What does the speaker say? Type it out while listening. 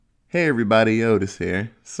Hey everybody, Otis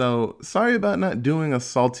here. So, sorry about not doing a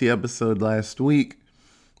salty episode last week.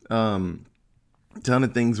 Um, Ton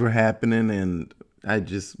of things were happening and I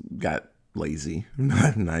just got lazy.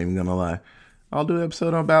 I'm not even gonna lie. I'll do an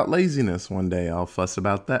episode about laziness one day. I'll fuss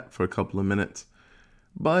about that for a couple of minutes.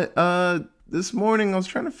 But this morning I was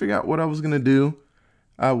trying to figure out what I was gonna do.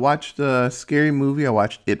 I watched a scary movie. I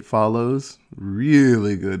watched It Follows.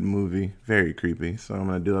 Really good movie. Very creepy. So I'm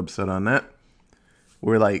gonna do an episode on that.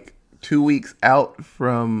 We're like 2 weeks out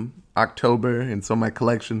from October, and so my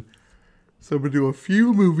collection. So I'm gonna do a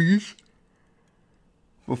few movies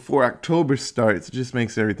before October starts. It just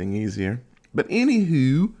makes everything easier. But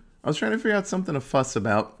anywho, I was trying to figure out something to fuss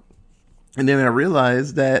about, and then I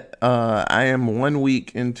realized that I am 1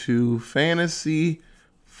 week into fantasy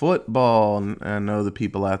football. And I know the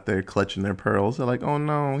people out there clutching their pearls. They're like, "Oh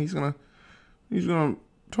no, he's gonna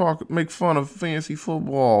make fun of fantasy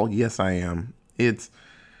football." Yes, I am.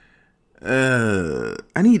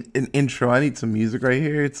 I need an intro. I need some music right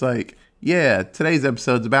here. It's like, yeah, today's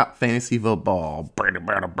episode's about fantasy football.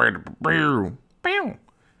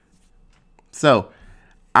 So,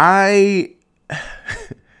 I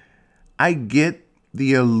I get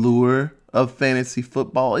the allure of fantasy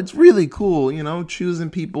football. It's really cool,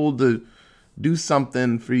 choosing people to do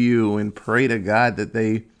something for you and pray to God that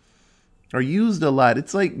they are used a lot.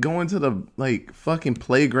 It's like going to the fucking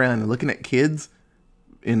playground and looking at kids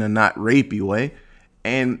in a not rapey way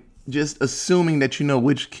and just assuming that you know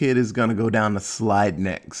which kid is going to go down the slide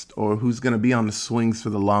next or who's going to be on the swings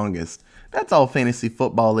for the longest. That's all fantasy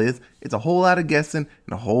football is. It's a whole lot of guessing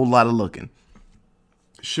and a whole lot of looking.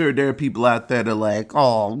 Sure, there are people out there that are like,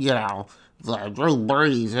 oh, Drew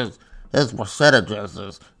Brees, his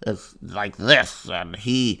percentages is like this, and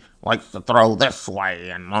he likes to throw this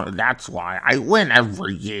way, and that's why I win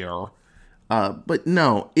every year. But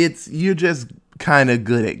no, you're just kind of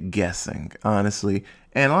good at guessing, honestly.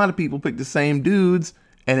 And a lot of people pick the same dudes,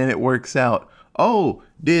 and then it works out. Oh,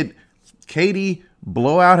 did Katie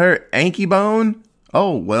blow out her ankle bone?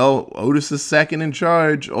 Oh, well, Otis is second in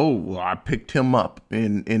charge. Oh, well, I picked him up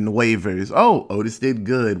in waivers. Oh, Otis did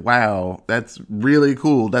good. Wow, that's really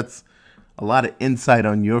cool. That's a lot of insight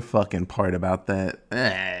on your fucking part about that.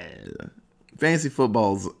 Fantasy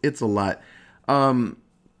footballs, it's a lot.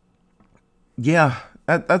 Yeah,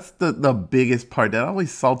 that's the biggest part that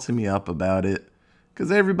always salted me up about it.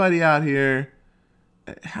 Because everybody out here,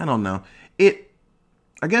 I don't know.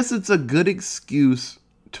 I guess it's a good excuse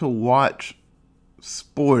to watch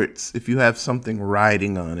sports if you have something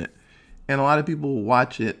riding on it. And a lot of people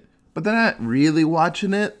watch it, but they're not really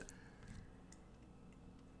watching it.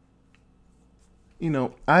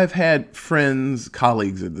 I've had friends,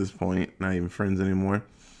 colleagues at this point, not even friends anymore,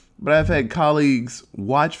 but I've had colleagues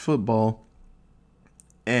watch football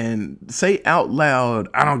and say out loud,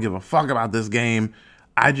 I don't give a fuck about this game.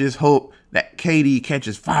 I just hope that Katie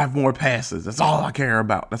catches 5 more passes. That's all I care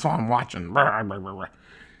about. That's all I'm watching.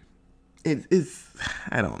 It's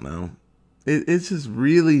I don't know. It's just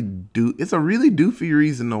really it's a really doofy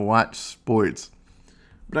reason to watch sports.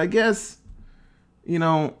 But I guess,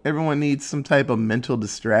 everyone needs some type of mental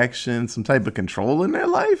distraction, some type of control in their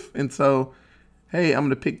life. And so, hey, I'm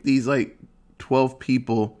going to pick these 12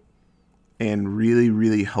 people and really,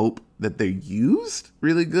 really hope that they're used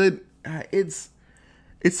really good. It's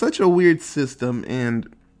such a weird system.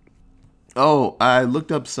 And, I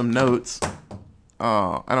looked up some notes.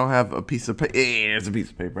 Oh, I don't have a piece of paper. There's a piece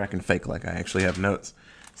of paper. I can fake like I actually have notes.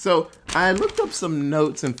 So I looked up some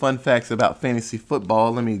notes and fun facts about fantasy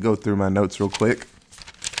football. Let me go through my notes real quick.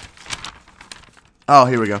 Oh,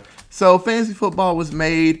 here we go. So fantasy football was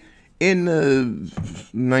made in the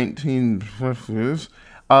 1950s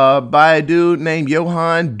by a dude named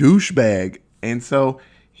Johann Douchebag. And so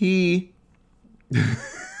he he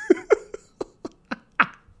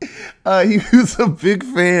was a big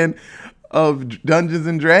fan of Dungeons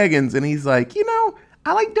and Dragons, and he's like,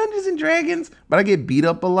 I like Dungeons and Dragons, but I get beat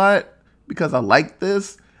up a lot because I like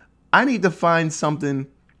this. I need to find something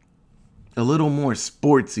a little more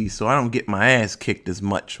sportsy so I don't get my ass kicked as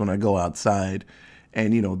much when I go outside.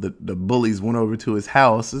 And the bullies went over to his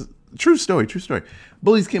house. True story.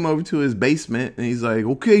 Bullies came over to his basement, and he's like,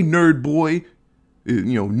 okay, nerd boy,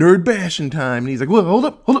 nerd bashing time. And he's like, well, hold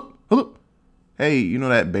up. Hey, you know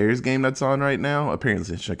that Bears game that's on right now? Apparently it's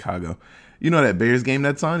in Chicago. You know that Bears game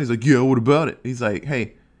that's on? He's like, yeah, what about it? He's like,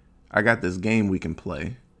 hey, I got this game we can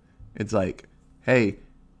play. It's like, hey,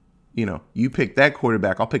 you pick that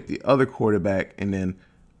quarterback, I'll pick the other quarterback, and then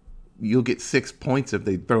you'll get 6 points if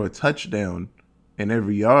they throw a touchdown. And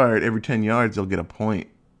every 10 yards, you'll get a point.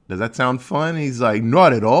 Does that sound fun? He's like,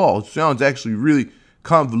 not at all. It sounds actually really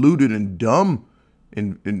convoluted and dumb.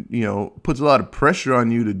 and puts a lot of pressure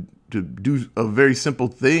on you to do a very simple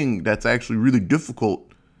thing that's actually really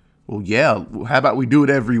difficult. Well, yeah, how about we do it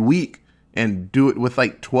every week and do it with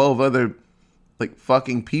like 12 other like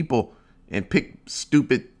fucking people and pick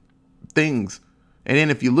stupid things. And then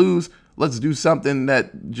if you lose, let's do something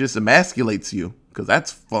that just emasculates you, because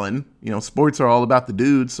that's fun. Sports are all about the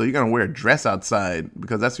dudes, so you're going to wear a dress outside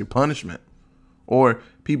because that's your punishment. Or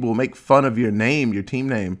people will make fun of your name, your team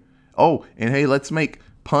name. Oh, and hey, let's make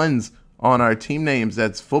puns on our team names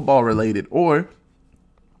that's football related. Or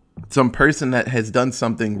some person that has done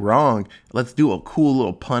something wrong, let's do a cool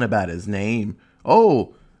little pun about his name.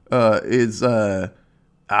 Oh, what's that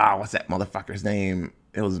motherfucker's name?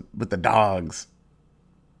 It was with the dogs.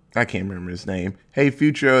 I can't remember his name. Hey,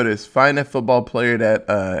 Future Otis, find a football player that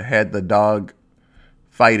had the dog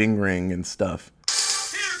fighting ring and stuff.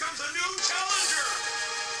 Here comes a new challenger.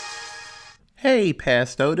 Hey,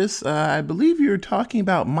 Past Otis, I believe you're talking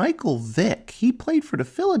about Michael Vick. He played for the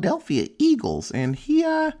Philadelphia Eagles, and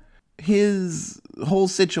his whole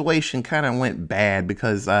situation kind of went bad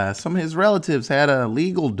because some of his relatives had a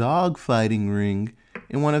legal dog fighting ring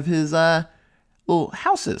in one of his little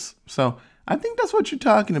houses. So I think that's what you're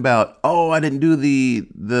talking about. Oh, I didn't do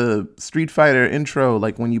the Street Fighter intro,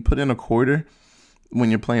 like when you put in a quarter when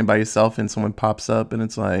you're playing by yourself and someone pops up and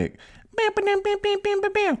it's like,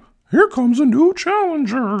 here comes a new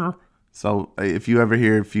challenger. So if you ever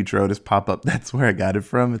hear Future Otis pop up, that's where I got it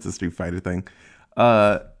from. It's a Street Fighter thing.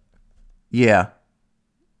 Yeah.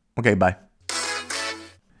 Okay, bye.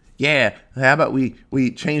 Yeah, how about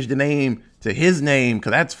we change the name to his name,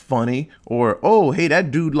 because that's funny. Or, oh, hey, that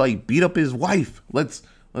dude like beat up his wife. Let's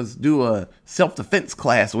do a self-defense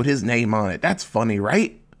class with his name on it. That's funny,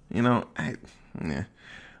 right? Like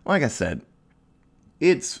I said,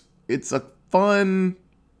 it's a fun,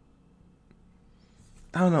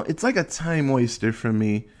 I don't know, it's like a time waster for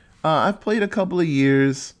me. I've played a couple of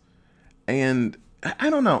years, and I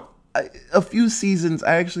don't know, a few seasons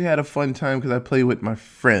I actually had a fun time because I played with my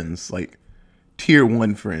friends, like tier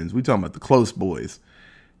 1 friends. We talking about the close boys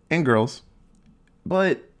and girls.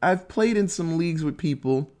 But I've played in some leagues with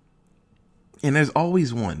people, and there's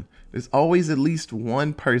always at least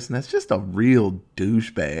one person that's just a real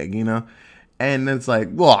douchebag, And it's like,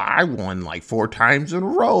 well, I won like 4 times in a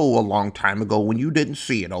row a long time ago when you didn't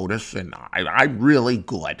see it, Otis, and I'm really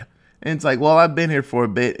good. And it's like, well, I've been here for a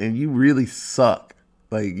bit, and you really suck.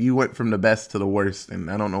 Like, you went from the best to the worst,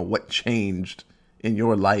 and I don't know what changed in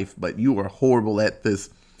your life, but you were horrible at this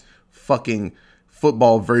fucking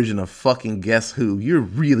football version of fucking Guess Who. You're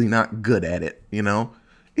really not good at it,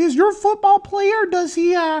 Is your football player, does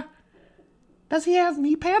he have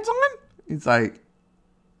knee pads on? It's like,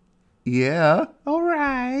 yeah, all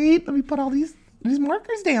right. Let me put all these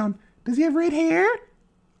markers down. Does he have red hair?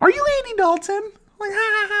 Are you Andy Dalton? Like,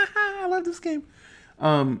 ha, ha, ha, ha. I love this game.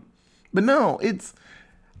 But no,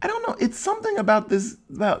 I don't know. It's something about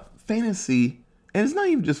fantasy, and it's not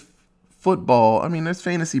even just football. I mean, there's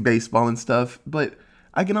fantasy baseball and stuff, but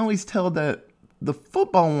I can always tell that the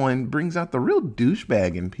football one brings out the real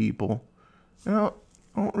douchebag in people. I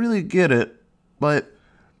don't really get it, but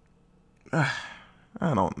I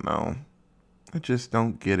don't know. I just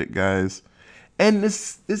don't get it, guys. And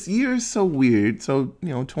this year is so weird. So,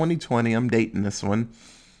 2020, I'm dating this one.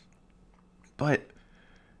 But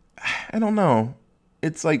I don't know.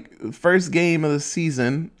 It's like first game of the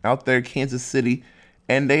season out there, Kansas City,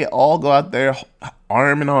 and they all go out there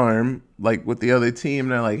arm in arm, like with the other team.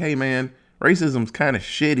 And they're like, hey, man, racism's kind of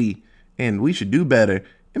shitty and we should do better.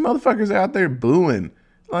 And motherfuckers are out there booing.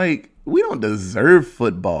 Like, we don't deserve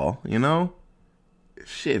football,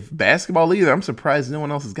 Shit, basketball either. I'm surprised no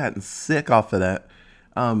one else has gotten sick off of that.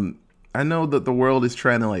 I know that the world is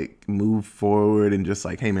trying to like move forward and just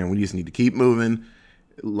like, hey man, we just need to keep moving.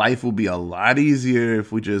 Life will be a lot easier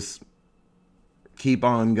if we just keep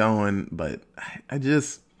on going. But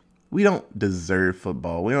we don't deserve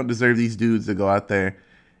football. We don't deserve these dudes to go out there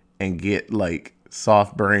and get like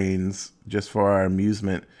soft brains just for our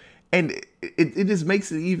amusement. And it just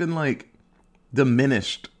makes it even like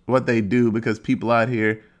diminished what they do, because people out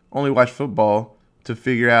here only watch football to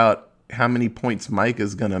figure out how many points Mike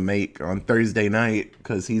is gonna make on Thursday night,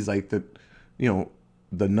 because he's like the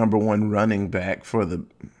number 1 running back for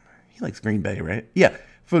he likes Green Bay, right? Yeah,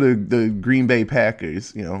 for the Green Bay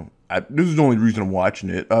Packers. This is the only reason I'm watching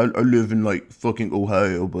it. I live in like fucking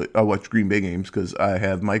Ohio, but I watch Green Bay games because I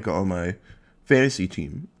have Micah on my fantasy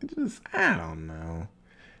team. I don't know.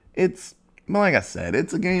 Like I said,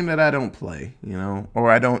 it's a game that I don't play,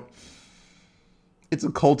 or I don't. It's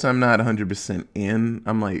a cult I'm not 100% in.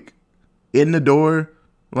 I'm like in the door,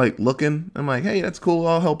 like looking. I'm like, hey, that's cool.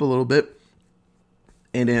 I'll help a little bit.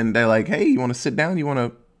 And then they're like, hey, you want to sit down? You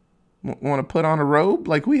want to put on a robe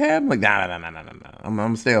like we have? I'm like, nah. I'm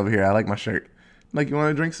gonna stay over here. I like my shirt. Like, you want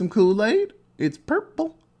to drink some Kool-Aid? It's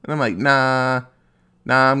purple. And I'm like, nah,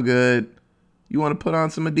 I'm good. You want to put on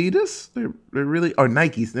some Adidas? They're really, or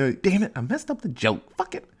Nikes. They're like, damn it, I messed up the joke.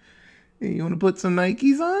 Fuck it. Hey, you want to put some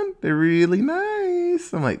Nikes on? They're really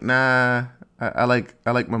nice. I'm like, nah. I like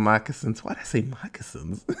my moccasins. Why'd I say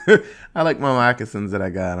moccasins? I like my moccasins that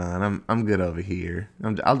I got on. I'm good over here.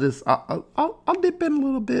 I'll dip in a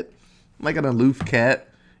little bit, like an aloof cat.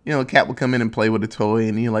 You know, a cat will come in and play with a toy,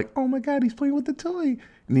 and you're like, oh my god, he's playing with the toy.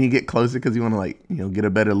 And then you get closer because you want to, like, you know, get a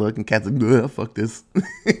better look. And cat's like, fuck this.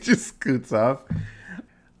 It just scoots off.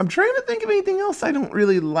 I'm trying to think of anything else I don't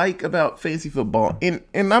really like about fantasy football. And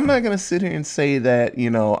I'm not going to sit here and say that, you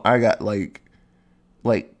know, I got like,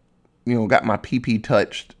 you know, got my PP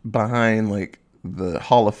touched behind like the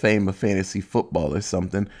Hall of Fame of fantasy football or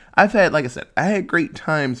something. I've had, like I said, I had great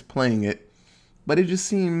times playing it, but it just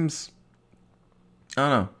seems, I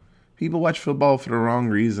don't know, people watch football for the wrong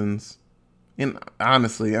reasons. And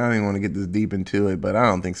honestly, I don't even want to get this deep into it, but I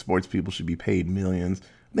don't think sports people should be paid millions.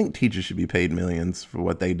 I think teachers should be paid millions for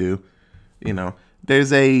what they do. You know,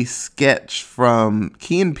 there's a sketch from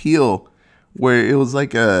Key and Peele where it was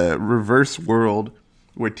like a reverse world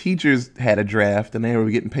where teachers had a draft and they were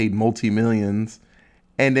getting paid multi-millions.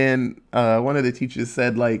 And then one of the teachers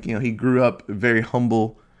said, like, you know, he grew up very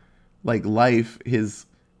humble, like, life. His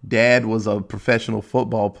dad was a professional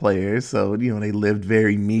football player, so, you know, they lived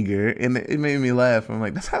very meager. And it made me laugh. I'm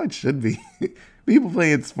like, that's how it should be. People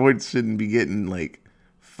playing sports shouldn't be getting, like,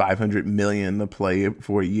 500 million to play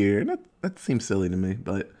for a year. That seems silly to me,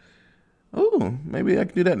 but oh, maybe I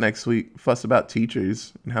can do that next week. Fuss about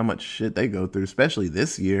teachers and how much shit they go through, especially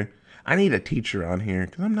this year. I need a teacher on here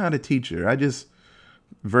because I'm not a teacher. I just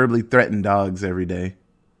verbally threaten dogs every day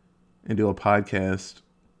and do a podcast.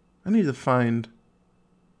 I need to find,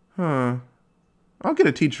 I'll get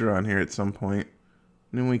a teacher on here at some point,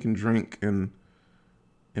 and then we can drink and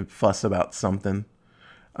fuss about something.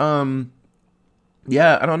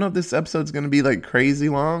 Yeah, I don't know if this episode's going to be like crazy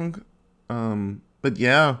long. But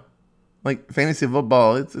yeah, like fantasy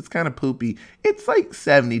football, it's kind of poopy. It's like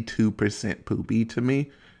 72% poopy to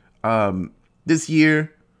me. This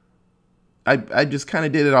year, I just kind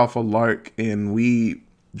of did it off a lark, and we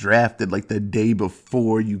drafted like the day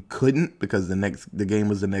before you couldn't because the game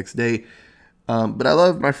was the next day. But I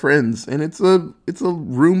love my friends, and it's a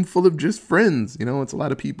room full of just friends. You know, it's a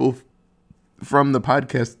lot of people from the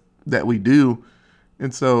podcast that we do.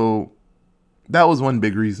 And so that was one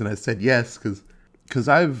big reason I said yes, because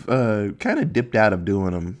I've kind of dipped out of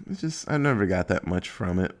doing them. It's just, I never got that much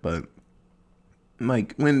from it. But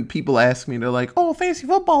like when people ask me, they're like, oh, fantasy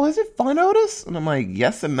football, is it fun, Otis? And I'm like,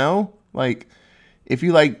 yes and no. Like, if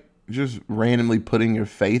you like just randomly putting your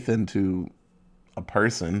faith into a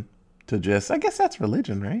person to just, I guess that's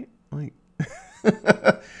religion, right? Like,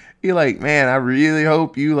 you're like, man, I really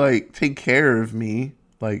hope you like take care of me.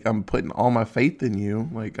 Like, I'm putting all my faith in you.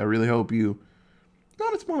 Like, I really hope you... No,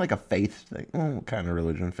 it's more like a faith thing. Well, kind of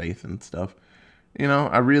religion, faith and stuff. You know,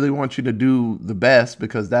 I really want you to do the best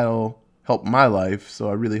because that'll help my life. So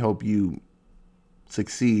I really hope you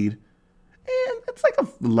succeed. And it's like a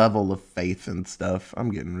level of faith and stuff.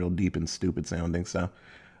 I'm getting real deep and stupid sounding. So,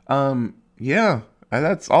 yeah,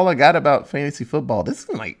 that's all I got about fantasy football. This is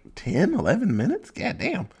like 10, 11 minutes? God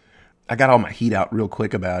damn. I got all my heat out real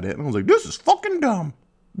quick about it. And I was like, this is fucking dumb.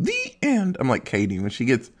 The end. I'm like Katie.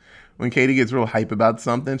 When Katie gets real hype about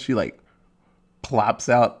something, she like plops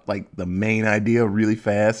out like the main idea really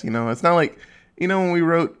fast. You know, it's not like, you know, when we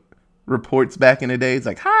wrote reports back in the day, it's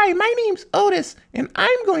like, hi, my name's Otis, and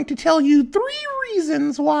I'm going to tell you 3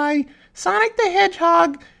 reasons why Sonic the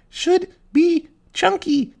Hedgehog should be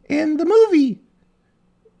chunky in the movie.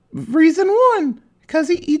 Reason 1, because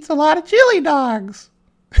he eats a lot of chili dogs.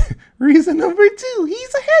 Reason number 2,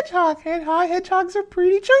 he's a hedgehog. Hedgehogs are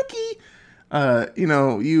pretty chunky. You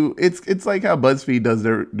know, it's like how BuzzFeed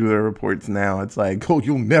do their reports now. It's like, oh,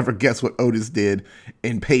 you'll never guess what Otis did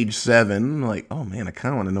in page 7. I'm like, oh man, I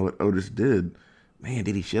kind of want to know what Otis did. Man,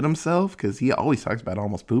 did he shit himself? Because he always talks about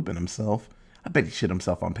almost pooping himself. I bet he shit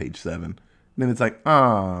himself on page 7. And then it's like,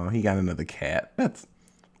 oh, he got another cat.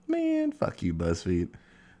 Man, fuck you, BuzzFeed.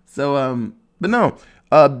 So, but no,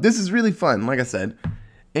 this is really fun, like I said.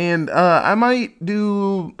 And I might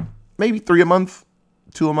do maybe 3 a month,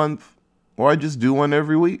 2 a month, or I just do one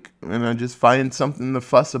every week, and I just find something to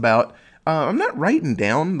fuss about. I'm not writing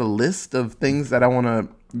down the list of things that I want to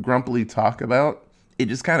grumpily talk about. It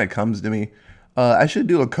just kind of comes to me. I should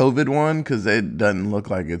do a COVID one, because it doesn't look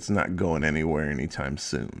like it's not going anywhere anytime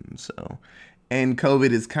soon. So, and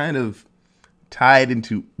COVID is kind of tied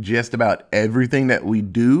into just about everything that we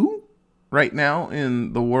do right now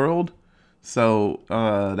in the world. So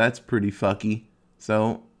that's pretty fucky.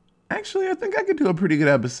 So actually, I think I could do a pretty good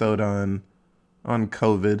episode on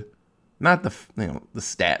COVID. Not the the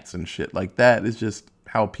stats and shit like that. It's just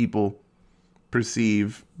how people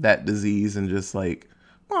perceive that disease and just like,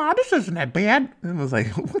 oh, this isn't that bad. And I was like,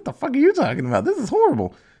 what the fuck are you talking about? This is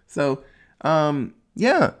horrible. So,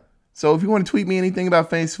 yeah. So if you want to tweet me anything about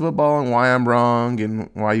fantasy football and why I'm wrong and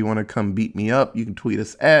why you want to come beat me up, you can tweet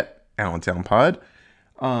us at AllentownPod.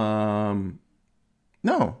 No,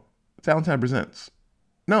 it's Allentown Presents.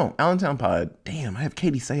 No, Allentown Pod. Damn, I have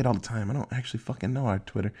Katie say it all the time. I don't actually fucking know our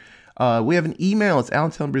Twitter. We have an email. It's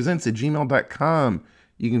allentownpresents@gmail.com.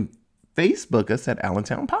 You can Facebook us at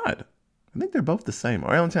Allentown Pod. I think they're both the same.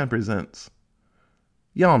 Or Allentown Presents.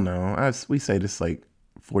 Y'all know. We say this like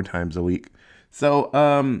 4 times a week. So,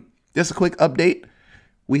 just a quick update.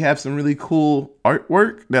 We have some really cool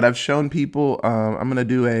artwork that I've shown people. I'm going to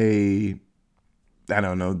do a,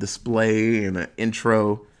 display and an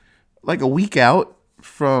intro like a week out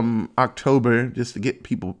from October just to get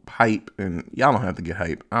people hype. And y'all don't have to get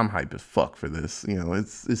hype. I'm hype as fuck for this.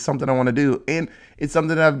 It's something I want to do. And it's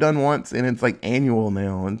something that I've done once and it's like annual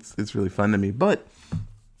now. It's really fun to me. But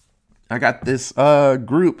I got this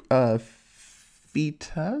group,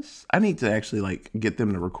 Fetus. I need to actually like get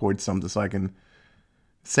them to record something so I can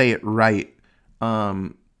say it right.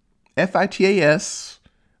 FITAS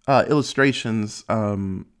illustrations.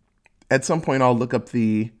 At some point I'll look up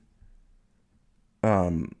their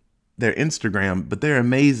Instagram, but they're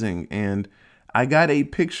amazing. And I got a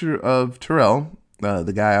picture of Terrell,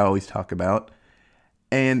 the guy I always talk about,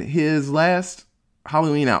 and his last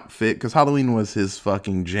Halloween outfit, because Halloween was his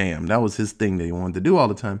fucking jam. That was his thing that he wanted to do all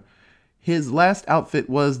the time. His last outfit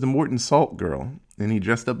was the Morton Salt girl, and he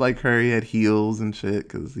dressed up like her. He had heels and shit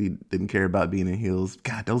because he didn't care about being in heels.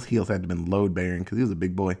 God, those heels had to have been load bearing because he was a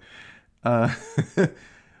big boy.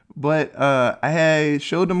 But I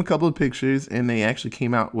showed them a couple of pictures, and they actually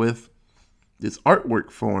came out with this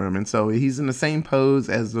artwork for him. And so he's in the same pose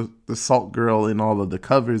as the Salt Girl in all of the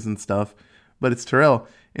covers and stuff, but it's Terrell.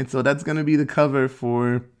 And so that's going to be the cover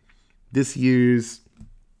for this year's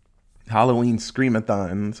Halloween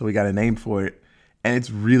Screamathon. So we got a name for it, and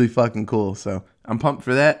it's really fucking cool. So I'm pumped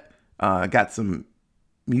for that. I got some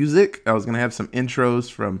music. I was going to have some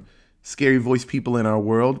intros from scary voice people in our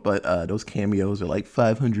world, but those cameos are like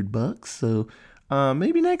 $500. So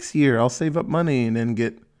maybe next year I'll save up money and then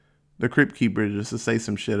get the Crypt Keeper just to say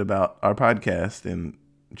some shit about our podcast and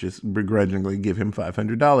just begrudgingly give him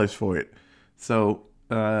 $500 for it. So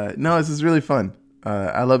no, this is really fun.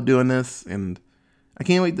 I love doing this, and I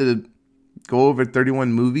can't wait to go over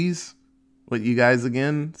 31 movies with you guys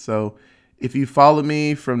again. So if you follow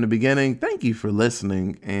me from the beginning, thank you for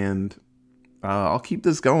listening, and I'll keep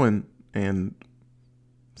this going. And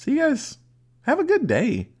see you guys. Have a good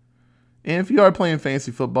day. And if you are playing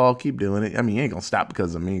fantasy football, keep doing it. I mean, you ain't gonna stop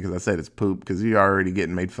because of me, because I said it's poop, because you're already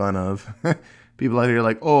getting made fun of. People out here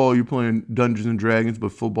like, oh, you're playing Dungeons and Dragons,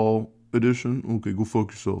 but football edition? Okay, go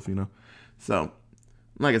fuck yourself, So,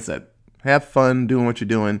 like I said, have fun doing what you're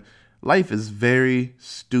doing. Life is very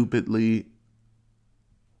stupidly,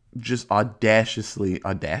 just audaciously,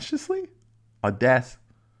 I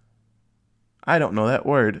don't know that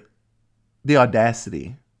word. The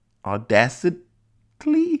audacity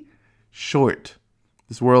short.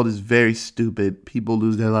 This world is very stupid. People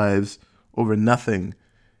lose their lives over nothing,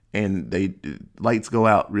 and lights go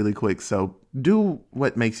out really quick. So do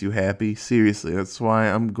what makes you happy. Seriously, that's why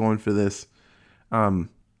I'm going for this.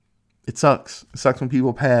 It sucks. It sucks when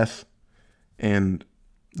people pass, and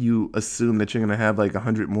you assume that you're gonna have like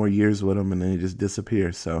 100 more years with them, and then they just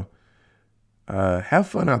disappear. So have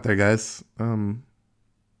fun out there, guys.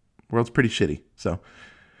 World's pretty shitty. So,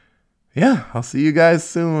 yeah, I'll see you guys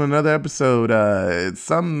soon. Another episode.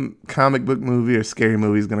 Some comic book movie or scary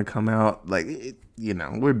movie is going to come out. Like,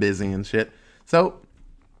 we're busy and shit. So,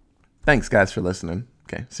 thanks, guys, for listening.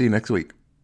 Okay, see you next week.